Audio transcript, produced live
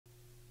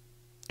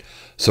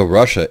So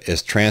Russia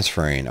is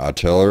transferring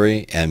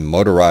artillery and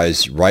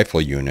motorized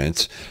rifle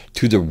units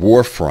to the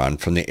war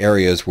front from the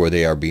areas where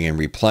they are being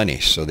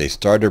replenished. So they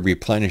started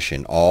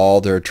replenishing all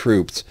their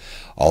troops,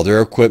 all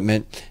their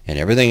equipment, and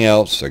everything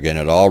else. They're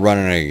getting it all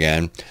running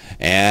again,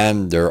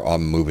 and they're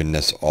moving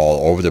this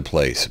all over the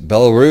place.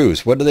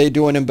 Belarus, what are they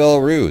doing in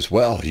Belarus?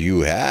 Well,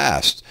 you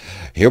asked.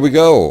 Here we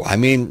go. I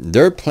mean,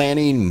 they're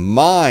planting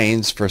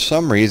mines for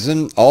some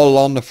reason all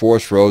along the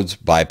forest roads,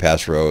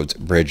 bypass roads,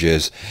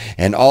 bridges,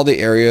 and all the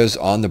areas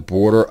on the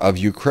border of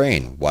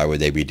Ukraine. Why would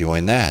they be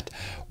doing that?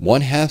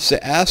 One has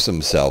to ask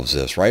themselves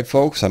this, right,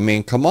 folks? I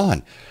mean, come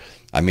on.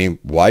 I mean,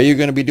 why are you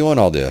going to be doing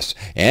all this?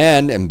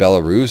 And in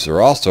Belarus,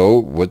 they're also,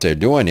 what they're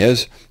doing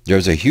is,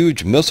 there's a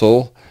huge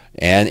missile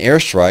and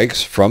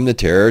airstrikes from the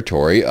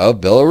territory of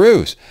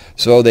Belarus.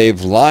 So they've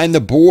lined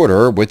the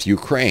border with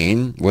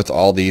Ukraine with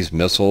all these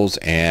missiles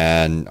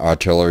and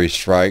artillery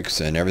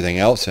strikes and everything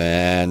else.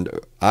 And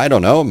I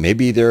don't know,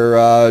 maybe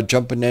they're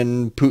jumping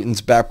in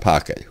Putin's back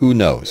pocket. Who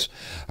knows?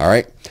 All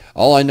right.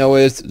 All I know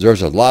is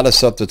there's a lot of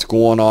stuff that's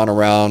going on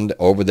around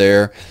over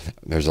there.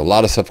 There's a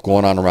lot of stuff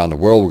going on around the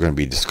world we're going to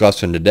be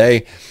discussing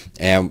today.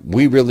 And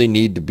we really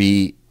need to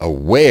be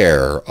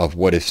aware of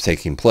what is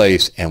taking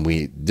place. And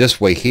this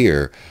way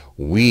here,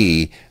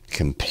 we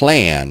can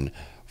plan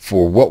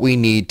for what we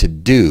need to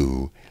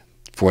do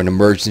for an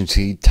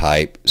emergency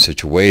type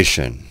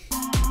situation.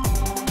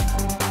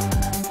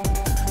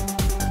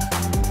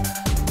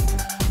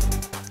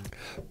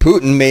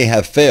 Putin may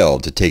have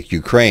failed to take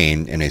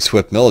Ukraine in a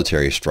swift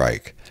military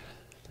strike,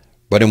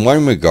 but in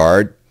one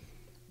regard,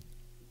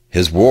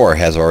 his war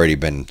has already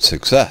been a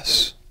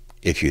success.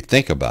 If you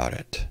think about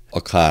it,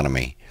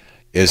 economy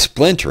is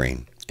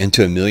splintering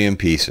into a million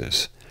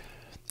pieces,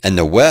 and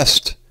the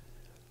West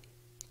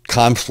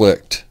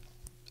conflict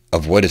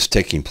of what is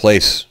taking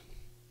place,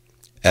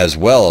 as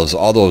well as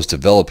all those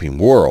developing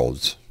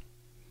worlds,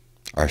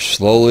 are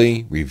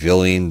slowly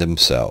revealing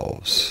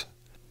themselves.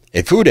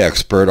 A food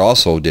expert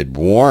also did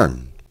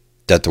warn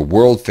that the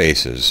world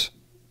faces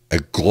a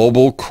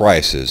global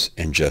crisis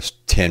in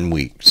just 10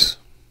 weeks,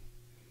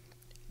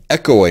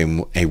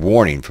 echoing a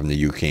warning from the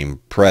Ukraine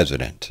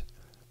president.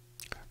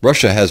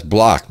 Russia has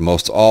blocked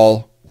most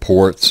all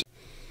ports,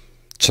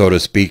 so to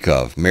speak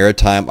of,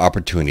 maritime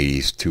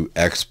opportunities to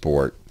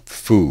export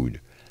food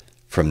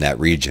from that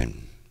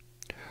region.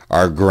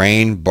 Our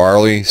grain,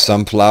 barley,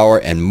 sunflower,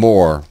 and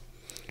more,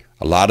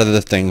 a lot of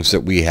the things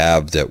that we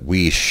have that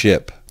we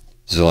ship.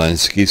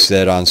 Zelensky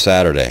said on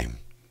Saturday,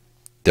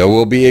 there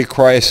will be a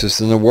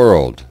crisis in the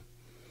world,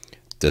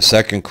 the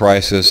second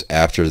crisis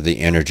after the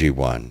energy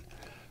one,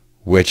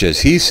 which,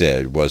 as he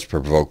said, was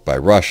provoked by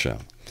Russia,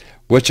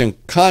 which, in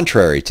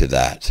contrary to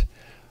that,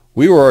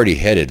 we were already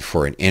headed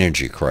for an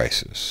energy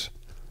crisis.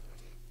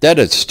 That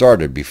had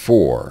started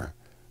before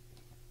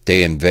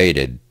they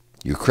invaded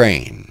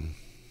Ukraine,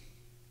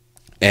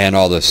 and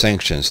all the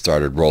sanctions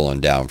started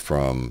rolling down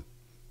from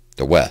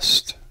the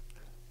West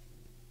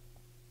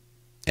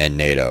and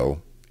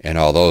NATO and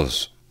all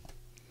those.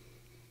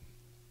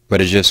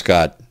 But it just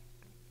got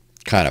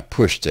kind of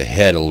pushed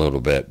ahead a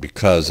little bit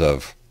because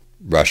of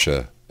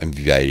Russia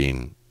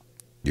invading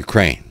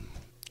Ukraine.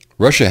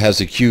 Russia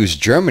has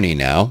accused Germany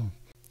now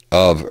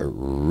of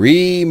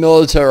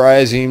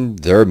remilitarizing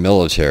their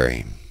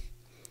military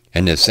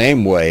in the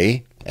same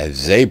way,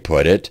 as they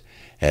put it,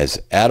 as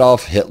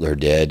Adolf Hitler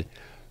did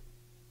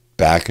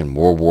back in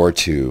World War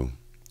II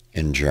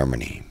in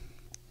Germany.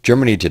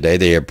 Germany today,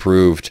 they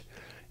approved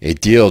a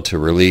deal to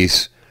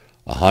release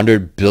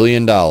 $100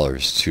 billion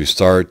to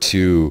start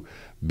to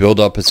build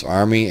up its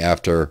army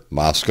after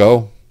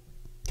Moscow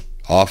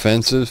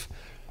offensive.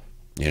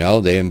 You know,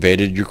 they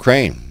invaded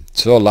Ukraine.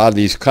 So a lot of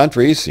these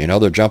countries, you know,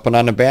 they're jumping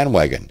on the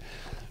bandwagon.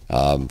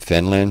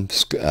 Finland,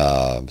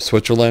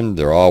 Switzerland,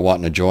 they're all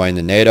wanting to join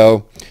the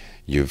NATO.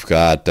 You've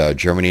got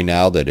Germany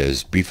now that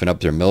is beefing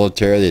up their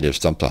military. They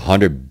just dumped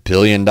 $100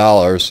 billion,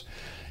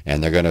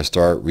 and they're going to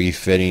start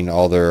refitting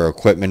all their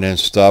equipment and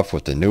stuff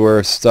with the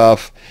newer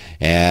stuff.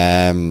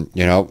 And,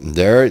 you know,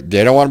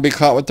 they don't want to be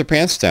caught with their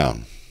pants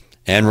down.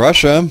 And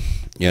Russia,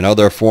 you know,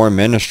 their foreign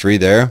ministry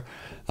there,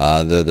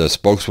 the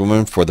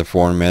spokeswoman for the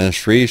foreign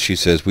ministry, she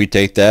says, we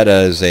take that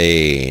as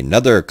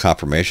another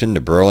confirmation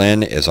that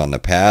Berlin is on the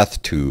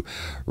path to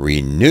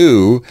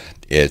renew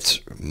its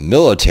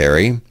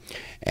military.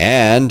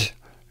 And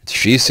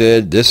she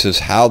said this is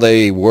how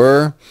they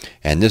were,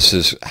 and this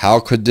is how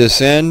could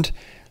this end.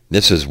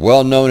 This is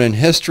well known in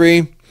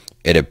history.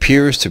 It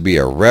appears to be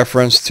a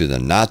reference to the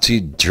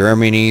Nazi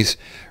Germany's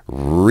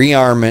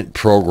rearmament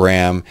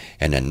program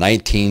in the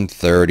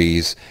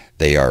 1930s.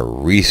 They are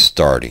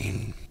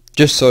restarting.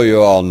 Just so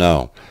you all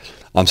know,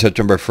 on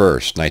September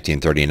 1st,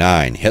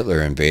 1939,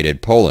 Hitler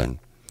invaded Poland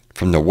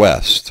from the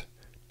west.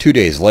 2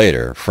 days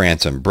later,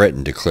 France and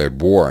Britain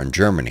declared war on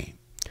Germany,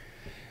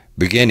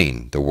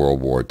 beginning the World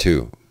War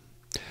II.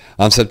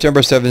 On September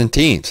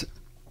 17th,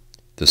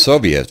 the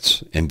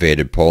Soviets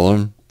invaded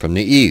Poland from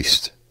the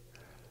east.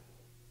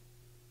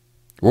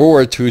 World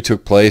War II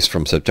took place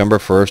from September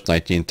 1st,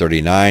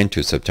 1939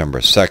 to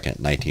September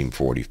 2nd,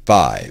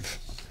 1945.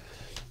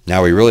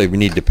 Now we really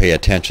need to pay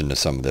attention to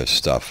some of this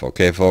stuff,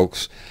 okay,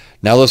 folks?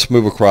 Now let's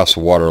move across the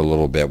water a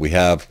little bit. We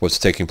have what's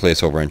taking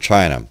place over in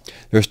China.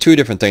 There's two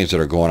different things that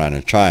are going on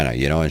in China.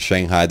 You know, in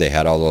Shanghai, they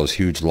had all those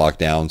huge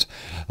lockdowns.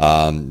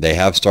 They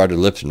have started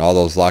lifting all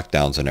those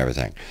lockdowns and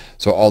everything.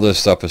 So all this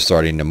stuff is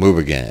starting to move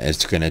again.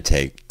 It's going to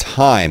take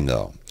time,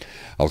 though.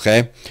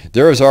 Okay?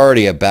 There is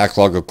already a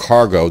backlog of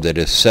cargo that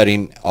is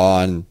setting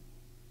on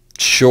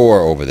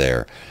shore over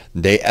there.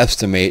 They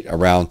estimate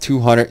around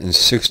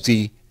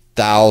 260,000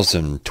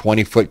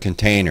 20-foot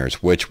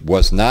containers, which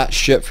was not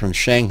shipped from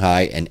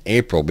Shanghai in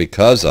April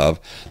because of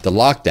the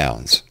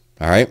lockdowns.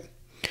 All right,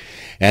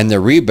 and the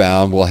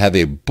rebound will have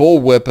a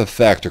bullwhip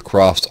effect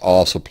across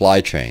all supply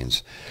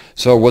chains.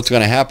 So what's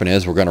going to happen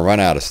is we're going to run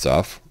out of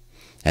stuff,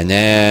 and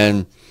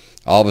then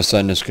all of a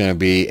sudden it's going to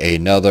be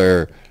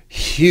another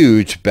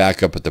huge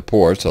backup at the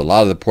ports. A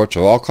lot of the ports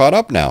are all caught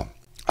up now.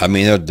 I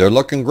mean, they're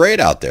looking great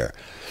out there,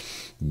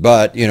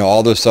 but you know,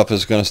 all this stuff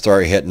is going to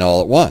start hitting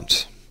all at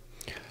once.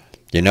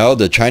 You know,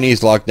 the Chinese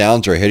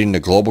lockdowns are hitting the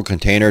global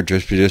container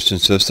distribution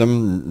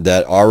system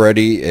that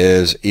already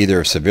is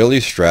either severely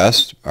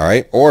stressed, all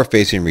right, or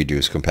facing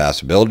reduced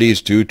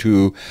capabilities due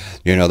to,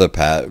 you know, the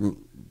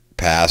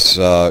past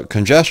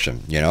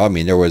congestion. You know, I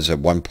mean, there was at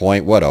one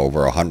point, what,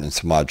 over 100 and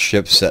some odd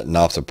ships setting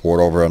off the port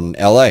over in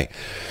LA.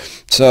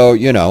 So,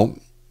 you know,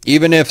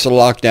 even if the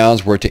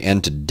lockdowns were to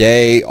end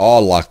today,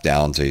 all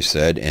lockdowns, they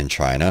said, in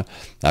China,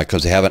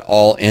 because they haven't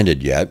all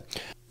ended yet,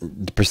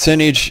 the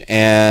percentage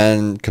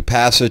and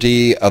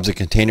capacity of the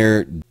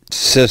container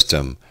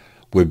system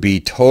would be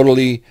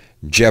totally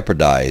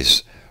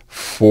jeopardized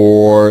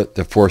for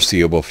the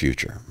foreseeable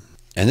future.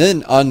 And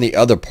then on the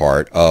other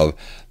part of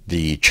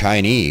the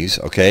Chinese,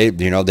 okay,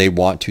 you know, they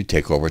want to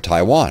take over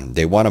Taiwan.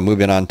 They want to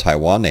move in on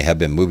Taiwan. They have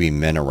been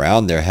moving men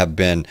around. There have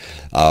been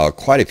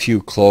quite a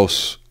few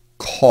close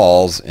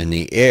calls in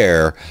the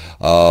air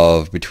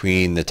of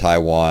between the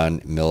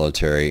Taiwan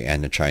military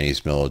and the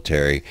Chinese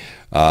military.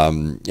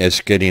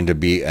 It's getting to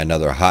be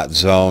another hot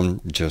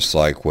zone, just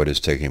like what is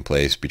taking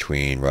place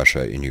between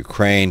Russia and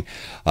Ukraine.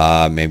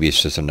 Maybe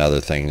it's just another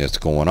thing that's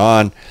going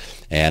on,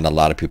 and a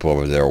lot of people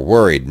over there are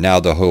worried. Now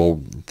the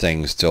whole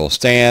thing still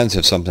stands.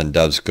 If something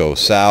does go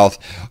south,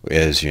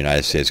 is the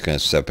United States going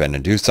to step in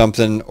and do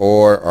something,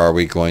 or are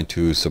we going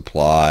to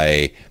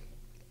supply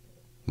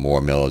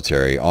more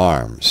military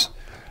arms?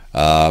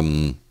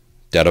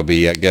 That'll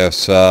be, I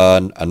guess,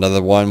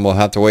 another one we'll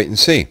have to wait and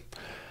see.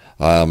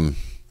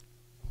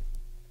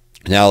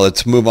 Now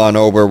let's move on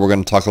over. We're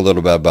going to talk a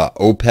little bit about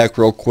OPEC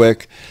real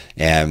quick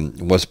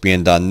and what's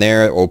being done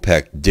there.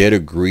 OPEC did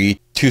agree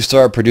to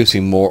start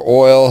producing more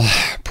oil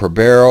per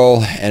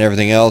barrel and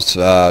everything else.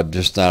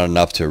 Just not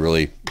enough to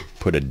really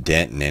put a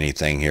dent in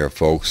anything here,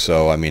 folks.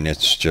 So, I mean,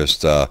 it's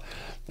just one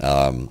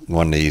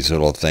of these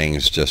little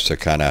things just to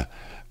kind of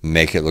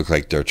make it look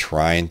like they're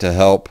trying to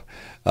help.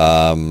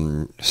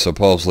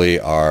 Supposedly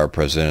our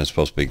president is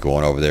supposed to be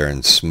going over there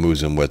and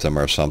smoozing with them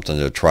or something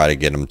to try to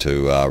get them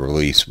to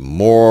release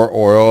more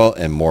oil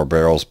and more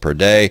barrels per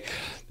day.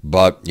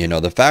 But, you know,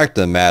 the fact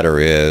of the matter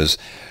is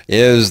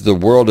the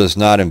world is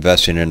not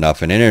investing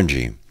enough in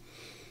energy,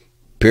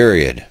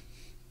 period.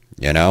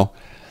 You know,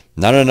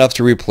 not enough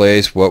to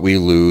replace what we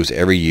lose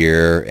every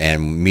year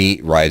and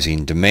meet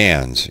rising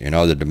demands. You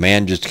know, the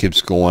demand just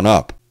keeps going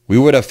up. We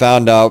would have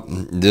found out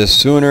this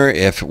sooner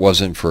if it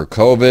wasn't for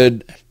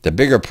COVID. The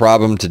bigger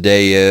problem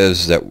today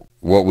is that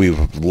what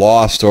we've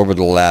lost over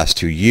the last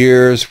 2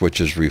 years,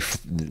 which is,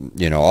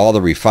 you know, all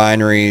the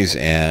refineries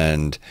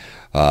and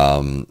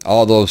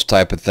all those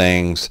type of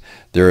things,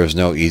 there is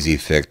no easy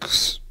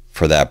fix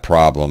for that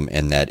problem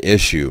and that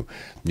issue.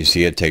 You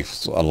see, it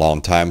takes a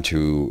long time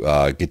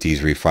to get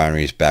these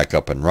refineries back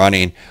up and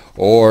running,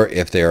 or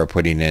if they are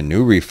putting in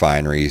new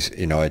refineries,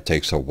 you know, it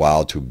takes a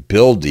while to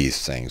build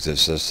these things.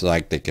 It's just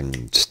like they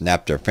can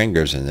snap their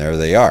fingers and there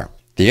they are.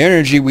 The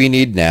energy we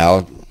need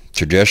now,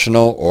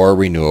 traditional or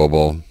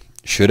renewable,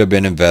 should have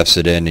been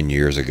invested in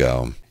years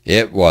ago.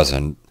 It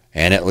wasn't,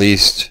 and at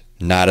least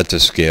not at the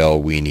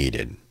scale we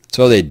needed.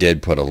 So they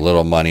did put a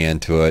little money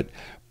into it,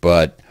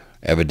 but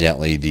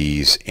evidently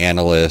these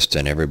analysts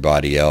and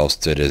everybody else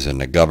that is in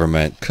the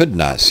government could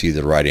not see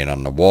the writing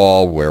on the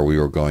wall where we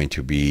were going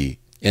to be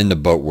in the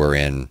boat we're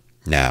in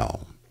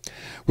now.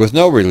 With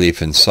no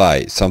relief in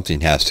sight,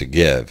 something has to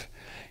give,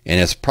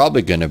 and it's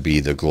probably going to be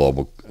the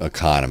global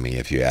economy,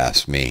 if you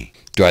ask me.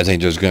 Do I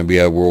think there's going to be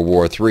a World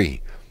War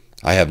III?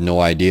 I have no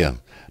idea.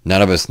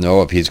 None of us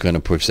know if he's going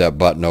to push that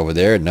button over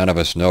there. None of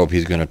us know if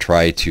he's going to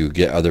try to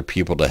get other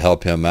people to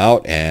help him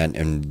out and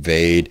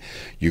invade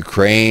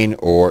Ukraine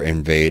or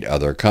invade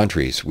other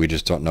countries. We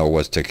just don't know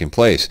what's taking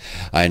place.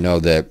 I know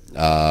that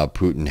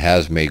Putin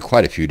has made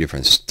quite a few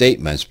different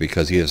statements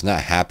because he is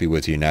not happy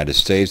with the United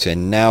States,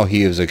 and now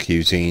he is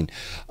accusing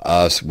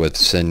us with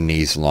sending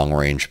these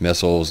long-range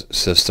missiles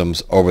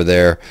systems over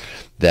there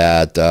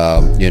that,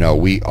 you know,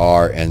 we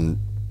are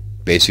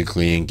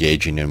basically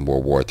engaging in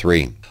World War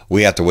III.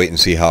 We have to wait and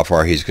see how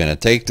far he's going to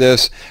take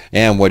this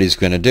and what he's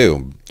going to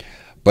do.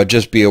 But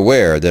just be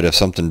aware that if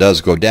something does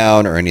go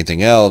down or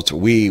anything else,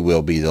 we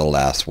will be the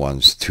last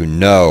ones to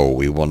know.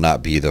 We will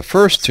not be the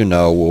first to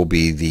know. We'll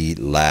be the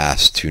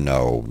last to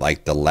know.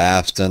 Like the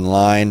last in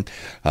line.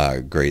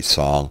 Great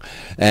song.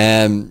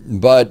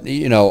 But,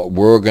 you know,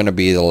 we're going to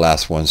be the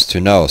last ones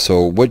to know.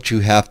 So what you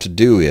have to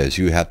do is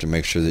you have to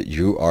make sure that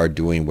you are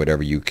doing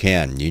whatever you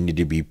can. You need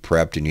to be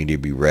prepped. You need to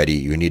be ready.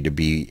 You need to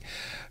be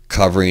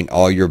covering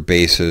all your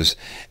bases.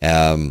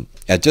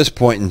 At this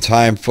point in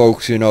time,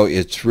 folks, you know,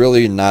 it's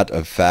really not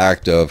a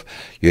fact of,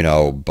 you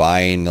know,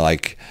 buying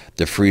like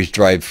the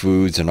freeze-dried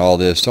foods and all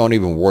this. Don't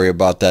even worry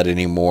about that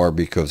anymore,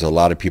 because a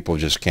lot of people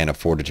just can't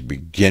afford it to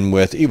begin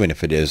with, even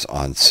if it is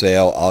on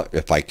sale.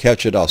 If I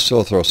catch it, I'll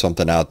still throw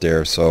something out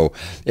there. So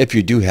if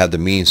you do have the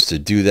means to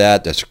do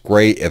that, that's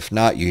great. If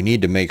not, you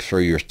need to make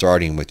sure you're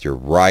starting with your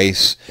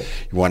rice.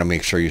 You want to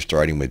make sure you're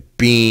starting with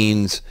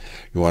beans.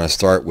 You want to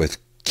start with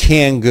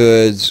canned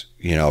goods,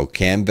 you know,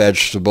 canned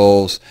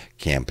vegetables,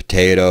 canned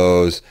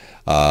potatoes,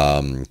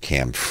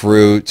 canned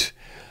fruit,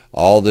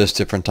 all this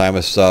different type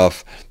of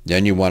stuff.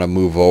 Then you want to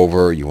move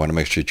over. You want to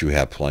make sure that you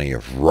have plenty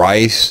of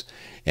rice,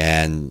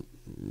 and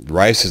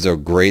rice is a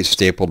great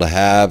staple to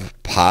have.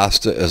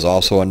 Pasta is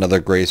also another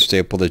great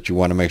staple that you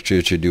want to make sure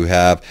that you do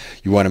have.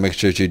 You want to make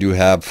sure that you do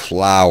have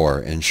flour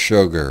and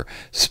sugar,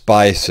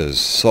 spices,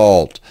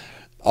 salt,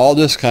 all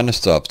this kind of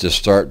stuff. Just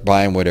start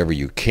buying whatever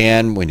you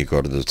can when you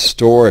go to the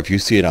store. If you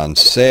see it on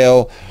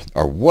sale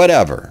or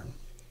whatever,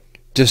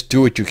 just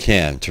do what you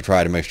can to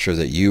try to make sure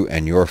that you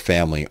and your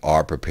family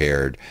are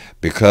prepared,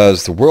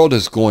 because the world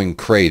is going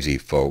crazy,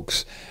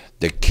 folks.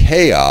 The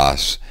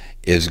chaos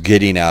is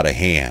getting out of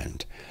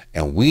hand,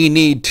 and we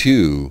need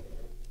to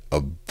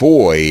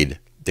avoid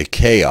the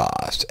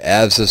chaos,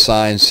 as the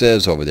sign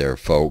says over there,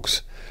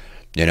 folks,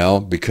 you know,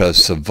 because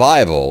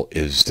survival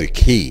is the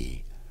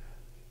key.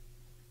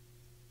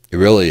 It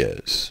really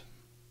is.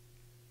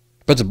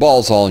 But the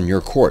ball's all in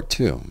your court,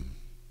 too.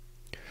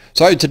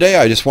 So today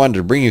I just wanted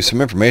to bring you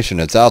some information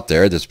that's out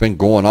there that's been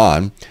going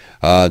on,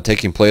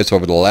 taking place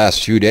over the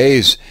last few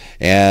days.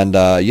 And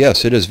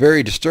yes, it is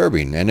very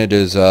disturbing, and it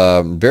is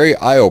very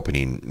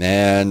eye-opening.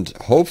 And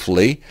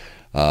hopefully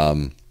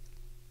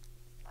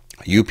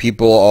you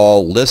people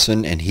all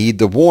listen and heed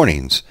the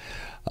warnings.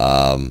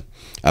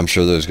 I'm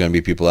sure there's going to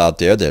be people out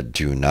there that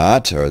do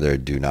not, or they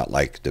do not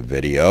like the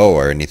video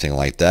or anything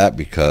like that,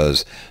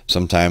 because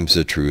sometimes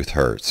the truth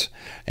hurts.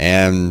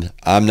 And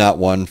I'm not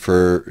one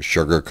for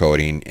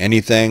sugarcoating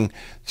anything,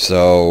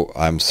 so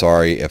I'm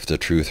sorry if the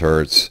truth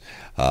hurts.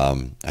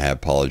 I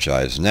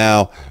apologize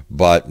now,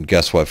 but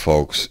guess what,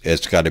 folks?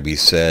 It's got to be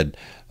said.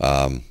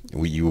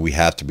 We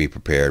have to be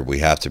prepared. We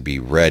have to be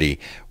ready.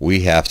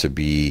 We have to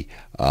be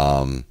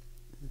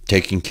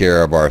taking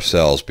care of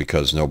ourselves,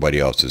 because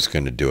nobody else is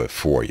going to do it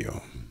for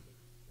you.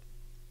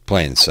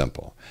 Plain and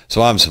simple.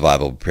 So I'm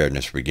Survival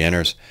Preparedness for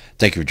Beginners.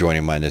 Thank you for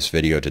joining me in this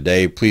video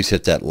today. Please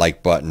hit that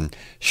like button,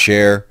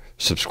 share,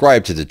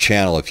 subscribe to the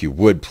channel if you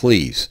would,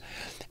 please.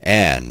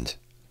 And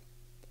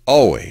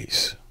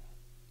always,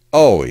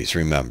 always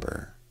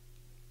remember,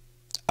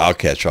 I'll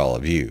catch all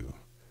of you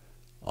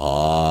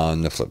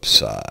on the flip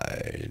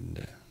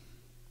side.